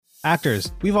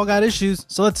Actors, we've all got issues,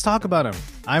 so let's talk about them.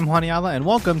 I'm Juan Ayala, and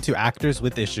welcome to Actors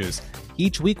with Issues.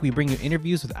 Each week, we bring you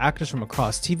interviews with actors from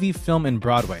across TV, film, and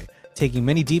Broadway, taking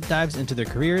many deep dives into their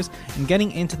careers and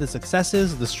getting into the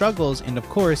successes, the struggles, and of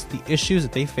course, the issues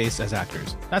that they face as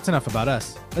actors. That's enough about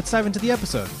us. Let's dive into the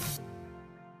episode.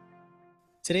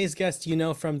 Today's guest, you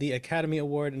know from the Academy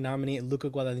Award nominee Luca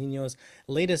Guadagnino's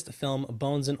latest film,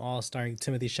 Bones and All, starring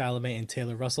Timothy Chalamet and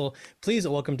Taylor Russell. Please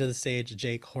welcome to the stage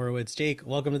Jake Horowitz. Jake,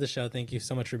 welcome to the show. Thank you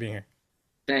so much for being here.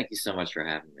 Thank you so much for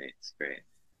having me. It's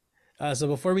great. So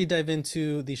before we dive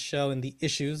into the show and the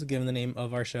issues, given the name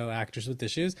of our show, Actors with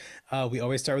Issues, we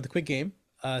always start with a quick game.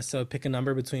 So pick a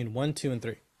number between one, two, and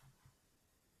three.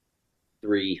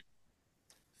 Three.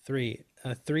 Three.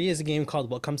 Three is a game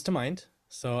called What Comes to Mind.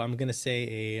 So I'm going to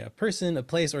say a person, a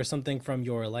place, or something from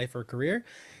your life or career,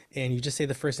 and you just say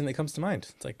the first thing that comes to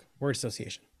mind. It's like word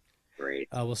association. Great.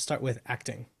 We'll start with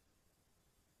acting.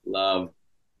 Love.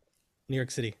 New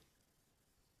York City.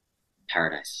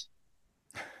 Paradise.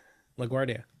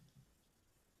 LaGuardia.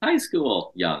 High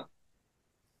school. Young.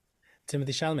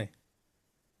 Timothy Chalamet.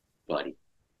 Buddy.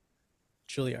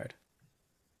 Juilliard.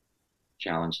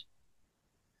 Challenge.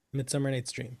 Midsummer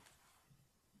Night's Dream.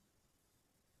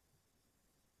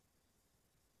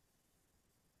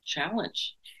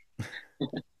 Challenge.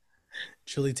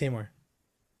 Julie Taymor.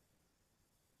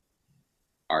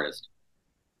 Artist.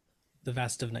 The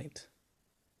Vast of Night.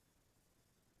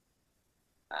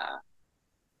 Uh,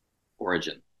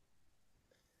 Origin.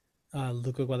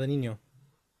 Luca Guadagnino.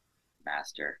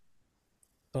 Master.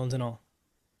 Bones and All.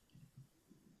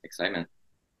 Excitement.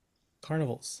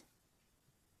 Carnivals.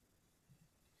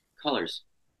 Colors.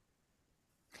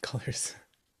 Colors.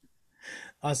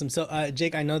 Awesome. So,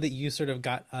 Jake, I know that you sort of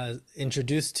got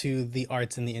introduced to the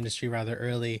arts in the industry rather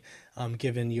early,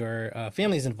 given your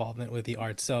family's involvement with the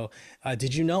arts. So,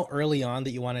 did you know early on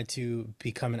that you wanted to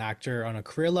become an actor on a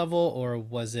career level, or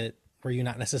were you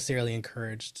not necessarily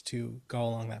encouraged to go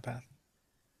along that path?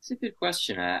 It's a good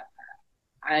question.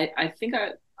 I think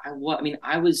I mean,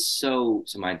 I was so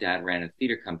my dad ran a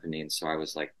theater company, and so I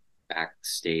was like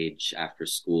backstage after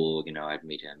school. I'd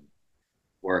meet him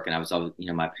work, and I was always,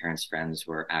 my parents' friends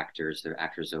were actors. They're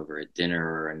actors over at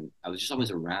dinner, and I was just always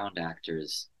around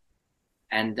actors.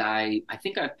 And I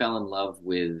think I fell in love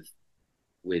with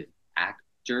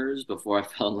actors before I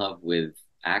fell in love with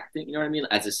acting. You know what I mean?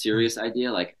 As a serious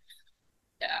idea, like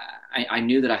I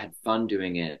knew that I had fun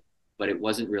doing it, but it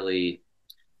wasn't really.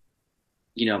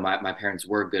 My parents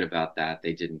were good about that.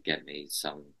 They didn't get me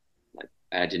some, like,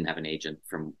 I didn't have an agent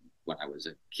from when I was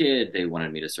a kid. They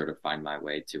wanted me to sort of find my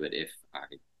way to it if I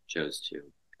chose to,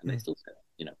 and they Mm. still said,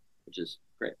 which is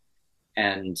great.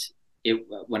 And it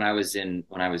when I was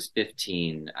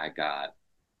 15, I got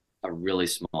a really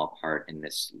small part in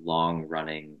this long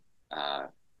running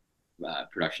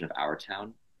production of Our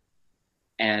Town,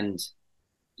 and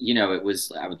it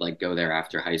was, I would like go there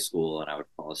after high school and I would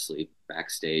fall asleep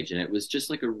backstage. And it was just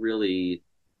like a really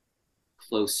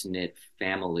close knit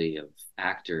family of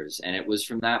actors. And it was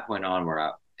from that point on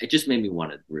where it just made me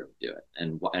want to really do it.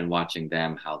 And watching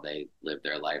them, how they lived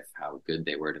their life, how good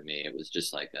they were to me, it was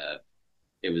just like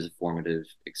it was a formative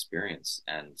experience.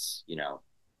 And,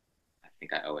 I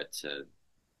think I owe it to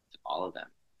all of them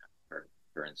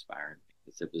for inspiring me,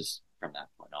 because it was from that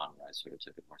point on where I sort of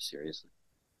took it more seriously.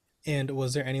 And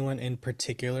was there anyone in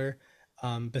particular,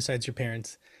 besides your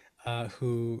parents,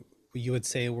 who you would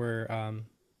say were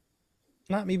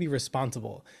not maybe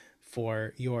responsible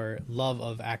for your love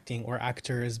of acting or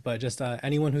actors, but just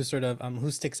anyone who sort of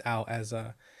who sticks out as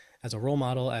a role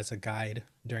model, as a guide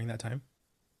during that time?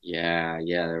 Yeah,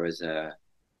 yeah. There was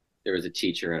a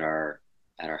teacher at our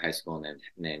high school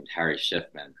named Harry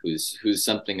Schiffman, who's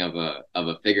something of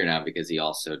a figure now, because he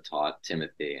also taught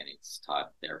Timothy, and he's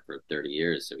taught there for 30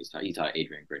 years. So he taught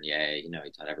Adrian Grenier. He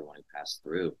taught everyone who passed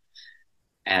through.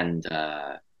 And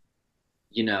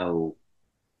you know,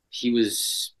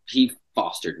 he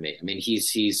fostered me. I mean,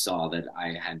 he saw that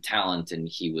I had talent, and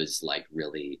he was like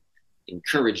really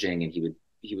encouraging, and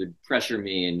he would pressure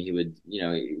me, and he would,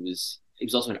 he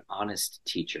was also an honest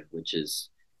teacher, which is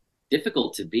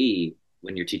difficult to be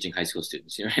when you're teaching high school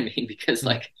students. You know what I mean? Because Mm.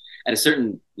 like at a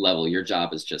certain level, your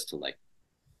job is just to like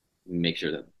make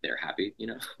sure that they're happy,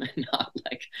 and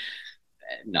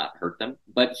not hurt them.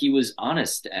 But he was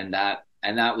honest, and that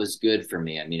was good for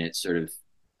me. I mean, it sort of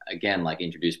again like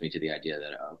introduced me to the idea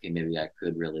that, okay, maybe I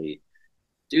could really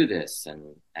do this,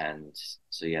 and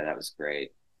so yeah, that was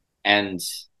great. And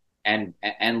and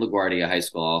LaGuardia High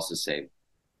School, I'll also say,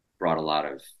 brought a lot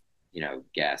of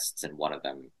guests, and one of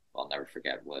them I'll never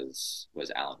forget was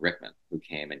Alan Rickman, who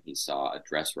came and he saw a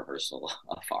dress rehearsal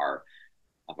of our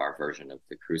version of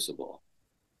The Crucible.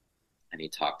 and he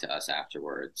talked to us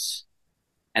afterwards.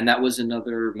 And that was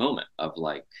another moment of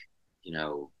like, you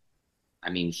know, I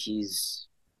mean,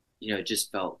 it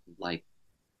just felt like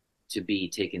to be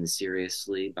taken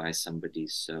seriously by somebody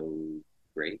so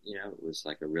great, it was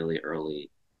like a really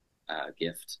early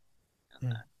gift on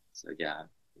Mm. that. So yeah,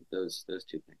 those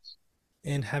two things.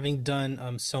 And having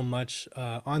done so much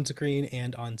on screen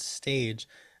and on stage,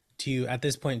 at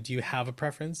this point, do you have a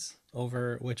preference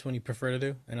over which one you prefer to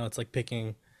do? I know it's like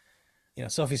picking,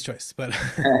 Sophie's choice, but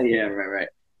Yeah, right, right.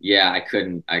 Yeah, I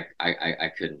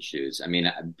couldn't choose. I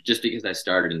mean, just because I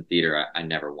started in theater, I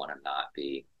never want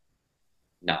to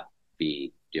not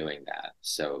be doing that.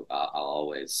 So I'll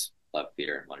always love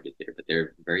theater and want to do theater, but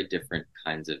they're very different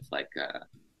kinds of like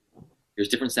there's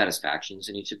different satisfactions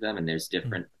in each of them, and there's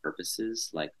different purposes.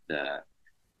 Like the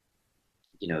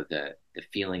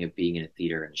feeling of being in a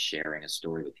theater and sharing a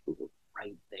story with people who are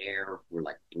right there, we're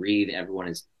like breathing, everyone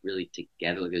is really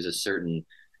together. Like there's a certain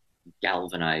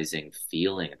galvanizing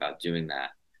feeling about doing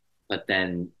that. But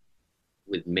then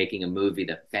with making a movie,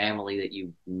 the family that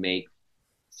you make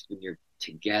when you're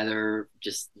together,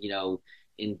 just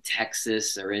in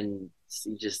Texas or in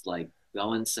just like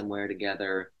going somewhere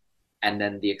together, and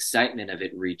then the excitement of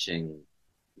it reaching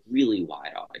really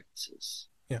wide audiences.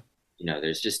 yeah.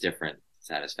 There's just different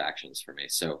satisfactions for me.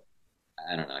 So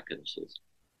I don't know, I couldn't choose.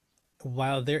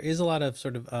 While there is a lot of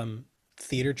sort of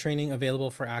theater training available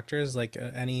for actors, like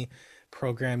any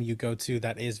program you go to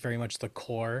that is very much the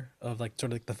core of like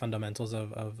sort of like the fundamentals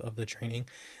of the training,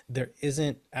 there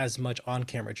isn't as much on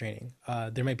camera training.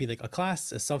 There might be like a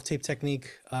class, a self tape technique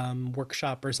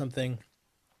workshop or something.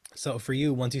 So for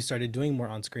you, once you started doing more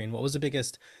on screen, what was the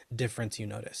biggest difference you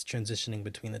noticed transitioning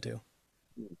between the two?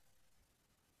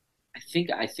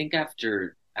 I think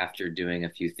after doing a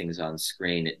few things on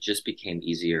screen, it just became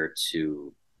easier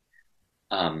to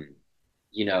um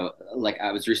like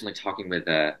I was recently talking with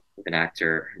an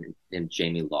actor named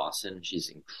Jamie Lawson. She's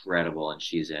incredible, and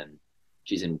she's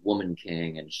in Woman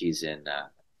King, and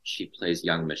she plays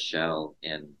young Michelle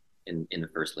in the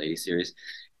First Lady series.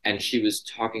 And she was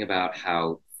talking about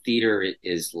how theater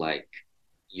is like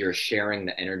you're sharing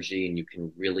the energy, and you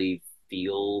can really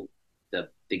feel the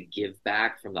give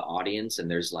back from the audience, and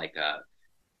there's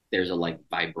a like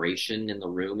vibration in the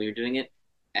room when you're doing it.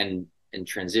 And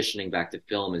transitioning back to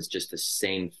film is just the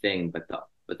same thing, but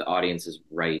the audience is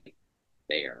right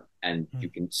there, and Mm. you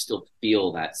can still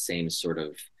feel that same sort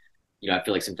of, I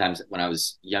feel like sometimes when I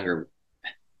was younger,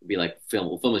 it'd be like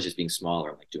film is just being smaller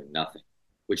and like doing nothing,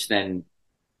 which then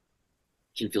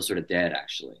can feel sort of dead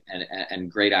actually.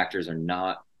 And great actors are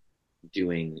not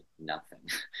doing nothing.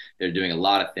 They're doing a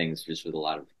lot of things just with a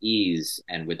lot of ease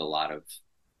and with a lot of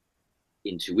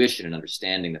intuition and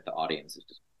understanding that the audience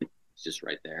is just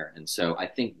right there. And so I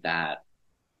think that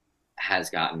has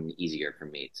gotten easier for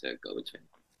me to go between.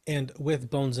 And with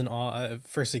Bones and All,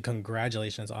 firstly,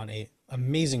 congratulations on a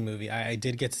amazing movie. I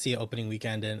did get to see it opening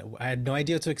weekend, and I had no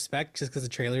idea what to expect just because the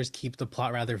trailers keep the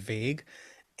plot rather vague.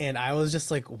 And I was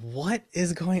just like, "What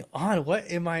is going on?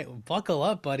 What am I? Buckle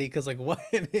up, buddy!" Because like, what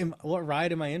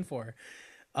ride am I in for?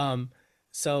 Um,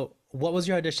 so what was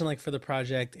your audition like for the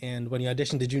project? And when you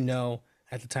auditioned, did you know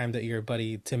at the time that your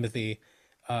buddy Timothy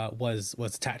was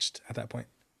attached at that point?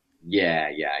 Yeah,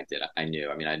 yeah, I did. I knew.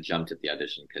 I mean, I jumped at the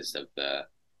audition because of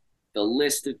the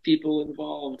list of people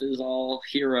involved is all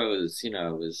heroes. It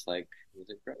was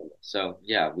incredible. So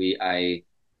yeah,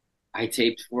 I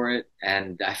taped for it,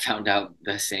 and I found out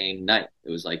the same night.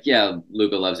 It was like, yeah,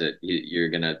 Luca loves it. You're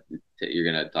gonna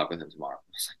talk with him tomorrow.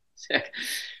 I was like, sick.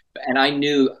 And I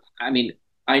knew. I mean,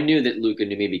 I knew that Luca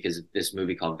knew me because of this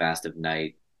movie called Vast of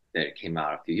Night that came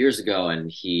out a few years ago,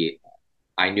 and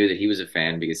I knew that he was a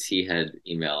fan because he had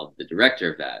emailed the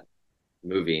director of that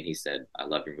movie, and he said, "I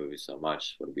love your movie so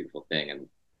much. What a beautiful thing." And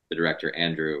the director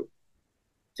Andrew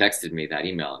texted me that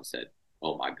email and said,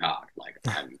 "Oh my God, like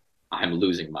I'm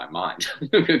losing my mind."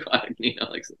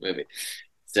 Likes the movie.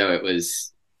 So it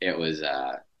was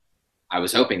I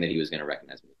was hoping that he was going to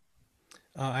recognize me.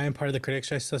 I am part of the Critics'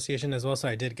 Choice Association as well, so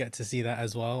I did get to see that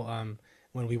as well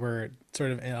when we were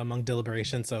sort of among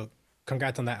deliberation. So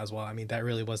congrats on that as well. I mean, that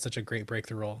really was such a great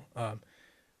breakthrough role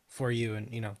for you,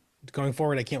 and going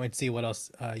forward, I can't wait to see what else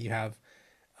you have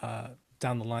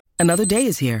down the line. Another day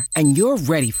is here, and you're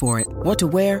ready for it. What to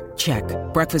wear? Check.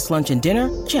 Breakfast, lunch, and dinner?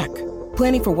 Check.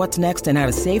 Planning for what's next and how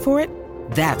to save for it?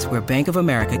 That's where Bank of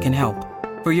America can help.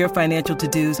 For your financial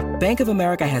to-dos, Bank of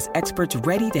America has experts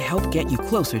ready to help get you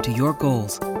closer to your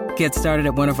goals. Get started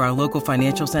at one of our local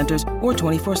financial centers or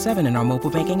 24/7 in our mobile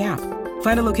banking app.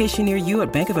 Find a location near you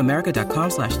at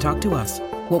bankofamerica.com/talktous.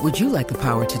 What would you like the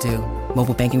power to do?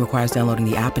 Mobile banking requires downloading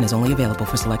the app and is only available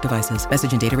for select devices.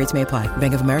 Message and data rates may apply.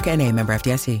 Bank of America N.A., member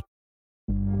FDIC.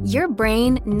 Your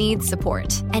brain needs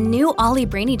support, and new Ollie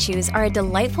Brainy Chews are a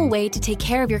delightful way to take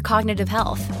care of your cognitive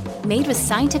health. Made with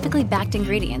scientifically backed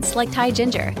ingredients like Thai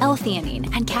ginger,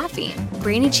 L-theanine, and caffeine,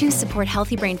 Brainy Chews support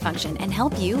healthy brain function and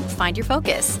help you find your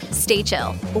focus, stay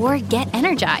chill, or get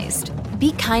energized.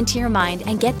 Be kind to your mind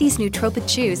and get these nootropic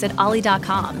chews at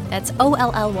ollie.com. That's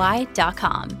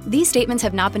OLLY.com. These statements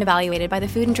have not been evaluated by the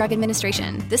Food and Drug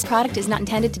Administration. This product is not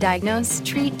intended to diagnose,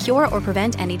 treat, cure, or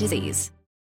prevent any disease.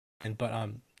 But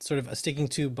sort of sticking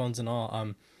to Bones and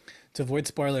All, to avoid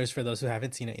spoilers for those who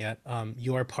haven't seen it yet,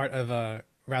 you are part of a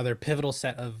rather pivotal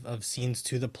set of scenes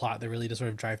to the plot that really just sort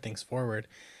of drive things forward.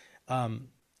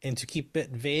 And to keep it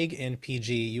vague and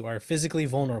PG, you are physically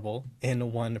vulnerable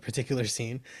in one particular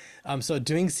scene. So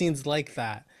doing scenes like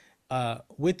that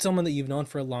with someone that you've known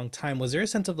for a long time, was there a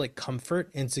sense of like comfort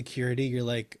and security? You're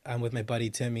like, I'm with my buddy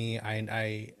Timmy.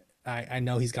 I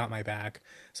know he's got my back.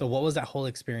 So what was that whole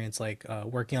experience like,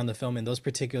 working on the film in those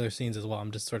particular scenes as well?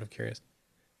 I'm just sort of curious.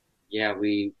 Yeah,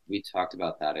 we talked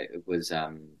about that. It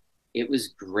was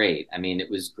great. I mean, it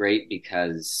was great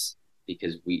because we,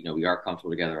 you know, we are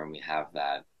comfortable together and we have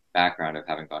that background of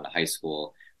having gone to high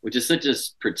school, which is such a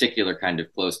particular kind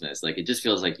of closeness. Like it just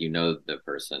feels like you know the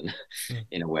person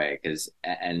in a way.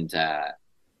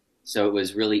 So it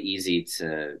was really easy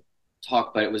to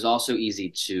talk, but it was also easy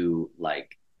to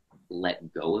like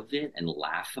let go of it and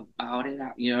laugh about it.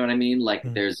 You know what I mean? Like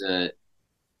there's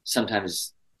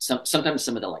sometimes some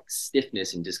of the like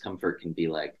stiffness and discomfort can be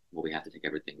like, well, we have to take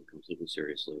everything completely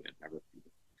seriously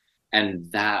and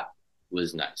that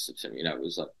was nice. You know, it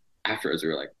was like afterwards we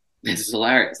were like, this is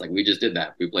hilarious. Like we just did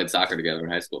that. We played soccer together in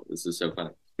high school. This is so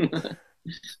funny.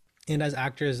 And as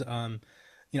actors, you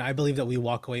know, I believe that we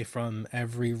walk away from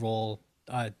every role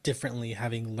differently,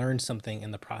 having learned something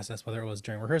in the process, whether it was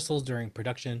during rehearsals, during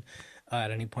production, at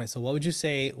any point. So what would you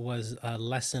say was a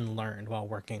lesson learned while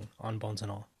working on Bones and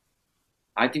All?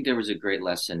 I think there was a great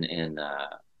lesson in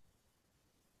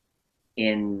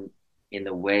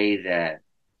the way that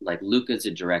like Luca's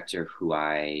a director who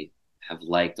I have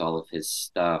liked all of his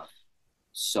stuff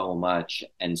so much.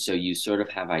 And so you sort of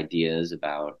have ideas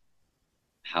about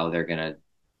how they're going to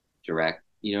direct,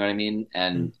 you know what I mean?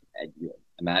 And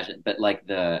imagine, but like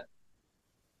I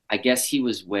guess he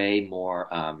was way more,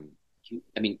 I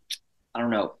mean, I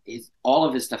don't know, all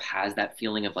of his stuff has that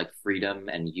feeling of like freedom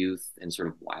and youth and sort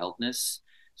of wildness.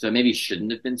 So I maybe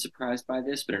shouldn't have been surprised by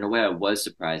this, but in a way I was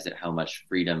surprised at how much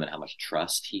freedom and how much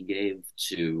trust he gave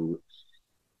to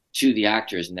the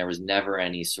actors. And there was never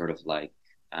any sort of like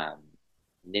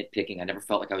nitpicking. I never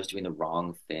felt like I was doing the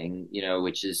wrong thing, you know,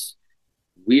 which is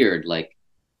weird. Like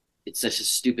it's such a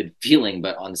stupid feeling,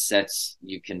 but on sets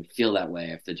you can feel that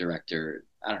way if the director,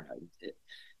 I don't know.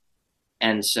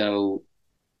 And so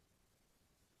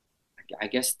I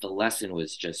guess the lesson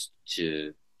was just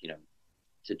to, you know,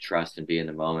 to trust and be in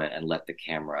the moment and let the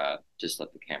camera in, let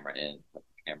the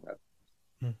camera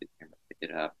pick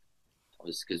it up. It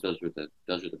was because those were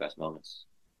the best moments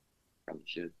from the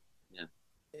shoot. Yeah.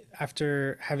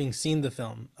 After having seen the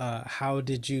film, how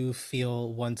did you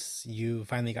feel once you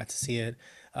finally got to see it?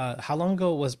 How long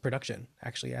ago was production?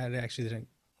 Actually, I actually didn't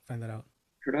find that out.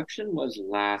 Production was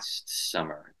last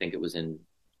summer. I think it was in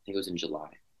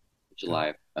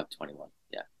July of 21.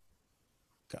 Yeah.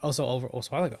 Also a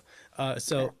while ago.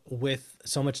 So with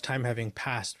so much time having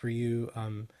passed, were you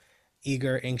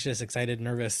eager, anxious, excited,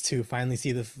 nervous to finally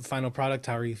see the final product?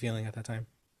 How are you feeling at that time?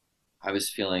 I was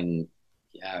feeling,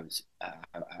 yeah,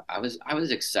 I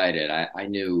was excited. I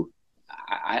knew,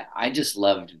 I just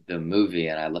loved the movie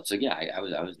and I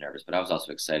was nervous, but I was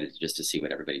also excited just to see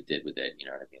what everybody did with it. You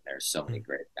know what I mean? There's so many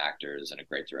great actors and a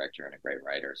great director and a great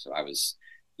writer. So I was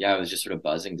just sort of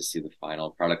buzzing to see the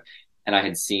final product. And I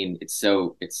had seen, it's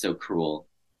so cruel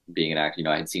being an actor. You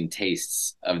know, I had seen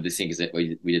tastes of the scene because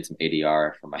we did some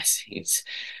ADR for my scenes.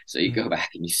 So you go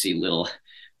back and you see little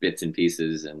bits and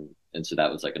pieces. And so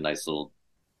that was like a nice little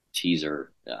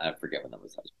teaser. I forget when that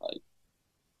was.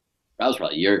 That was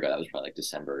probably a year ago. That was probably like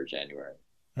December or January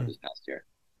of this past year.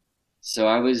 So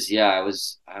I was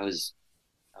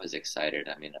excited.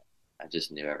 I mean, I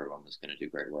just knew everyone was going to do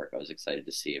great work. I was excited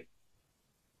to see if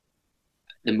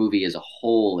the movie as a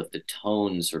whole, if the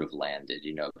tone sort of landed,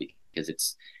 you know, because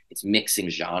it's mixing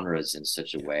genres in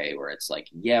such a way where it's like,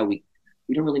 yeah, we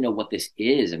don't really know what this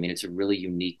is. I mean, it's a really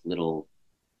unique little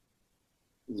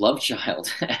love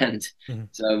child. And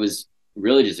so I was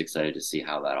really just excited to see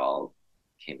how that all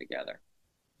came together.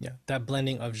 Yeah, that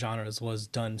blending of genres was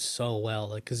done so well.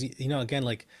 Like, because you know, again,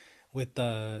 like with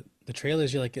the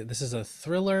trailers, you're like, this is a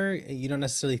thriller. You don't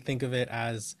necessarily think of it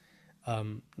as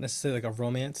necessarily like a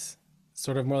romance,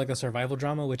 sort of more like a survival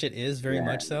drama, which it is very Yeah,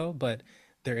 much so, but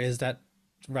there is that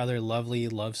rather lovely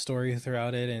love story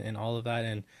throughout it and all of that.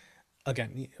 And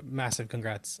again, massive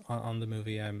congrats on the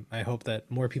movie. I hope that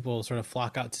more people sort of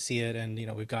flock out to see it. And,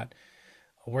 we've got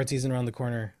award season around the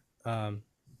corner. I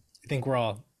think we're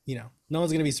all, no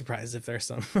one's going to be surprised if there's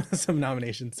some, some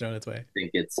nominations thrown its way.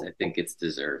 I think it's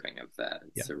deserving of that. Yeah.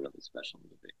 It's a really special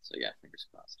movie. So yeah, fingers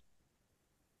crossed.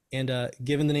 And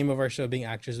given the name of our show being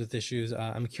Actors with Issues,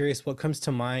 I'm curious what comes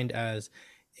to mind as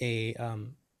a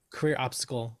career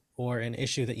obstacle or an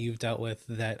issue that you've dealt with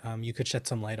that you could shed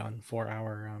some light on for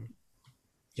our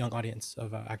young audience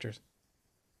of actors.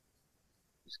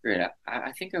 It's great.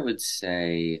 I think I would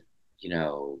say, you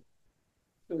know,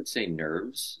 I would say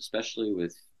nerves, especially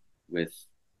with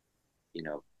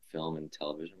film and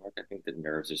television work. I think that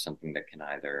nerves are something that can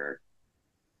either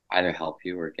help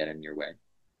you or get in your way.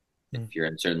 Mm. If you're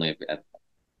and certainly have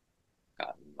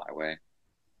gotten in my way.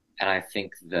 And I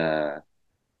think I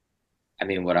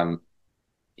mean, what I'm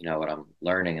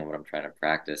learning and what I'm trying to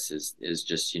practice is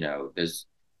just, there's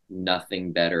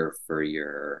nothing better for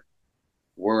your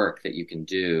work that you can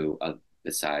do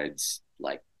besides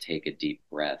like take a deep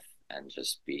breath and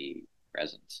just be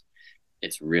present.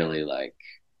 It's really like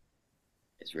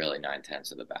it's really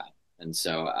 9/10 of the battle. And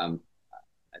so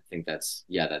I think that's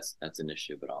an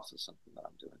issue, but also something that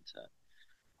I'm doing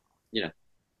you know,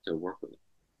 to work with it.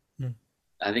 Mm.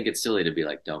 I think it's silly to be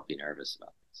like, don't be nervous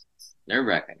about this. It's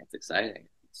nerve-wracking. It's exciting.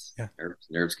 Yeah.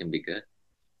 Nerves can be good.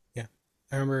 Yeah.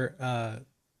 I remember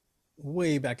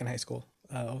way back in high school,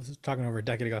 I was talking over a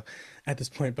decade ago at this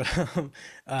point, but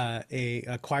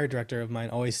a choir director of mine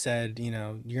always said,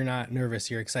 you're not nervous,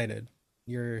 you're excited.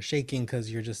 You're shaking because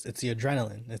it's the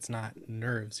adrenaline. It's not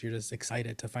nerves. You're just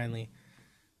excited to finally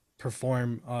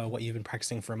perform what you've been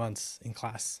practicing for months in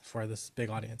class for this big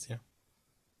audience.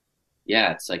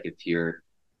 Yeah, it's like if you're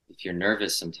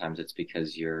nervous, sometimes it's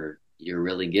because you're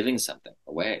really giving something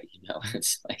away.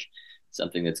 It's like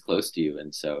something that's close to you,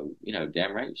 and so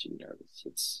damn right you should be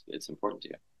nervous. It's important to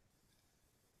you.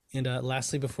 And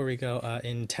lastly, before we go,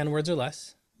 in 10 words or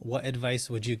less, what advice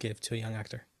would you give to a young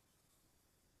actor?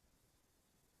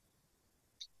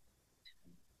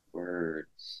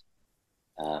 Words.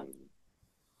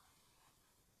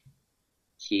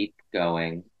 Keep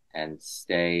going and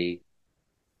stay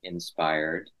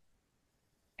inspired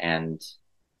and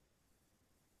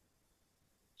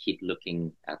keep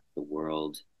looking at the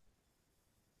world.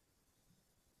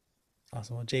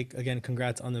 Awesome. Well, Jake, again,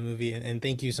 congrats on the movie, and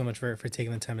thank you so much for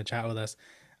taking the time to chat with us.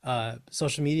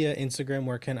 Social media, Instagram,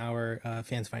 where can our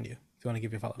fans find you if you want to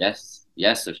give you a follow?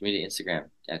 Yes, social media, Instagram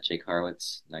at Jake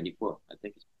Horowitz 94. I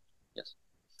think yes.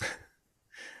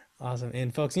 Awesome.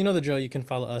 And folks, you know the drill. You can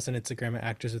follow us on Instagram at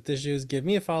Actors with Issues. Give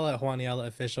me a follow at Juaniela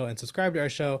Official and subscribe to our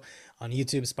show on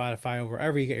YouTube, Spotify, or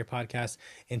wherever you get your podcasts.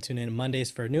 And tune in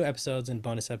Mondays for new episodes and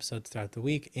bonus episodes throughout the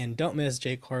week. And don't miss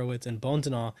Jake Horowitz and Bones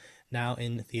and All now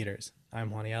in theaters.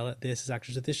 I'm Juaniela. This is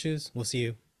Actors with Issues. We'll see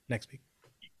you next week.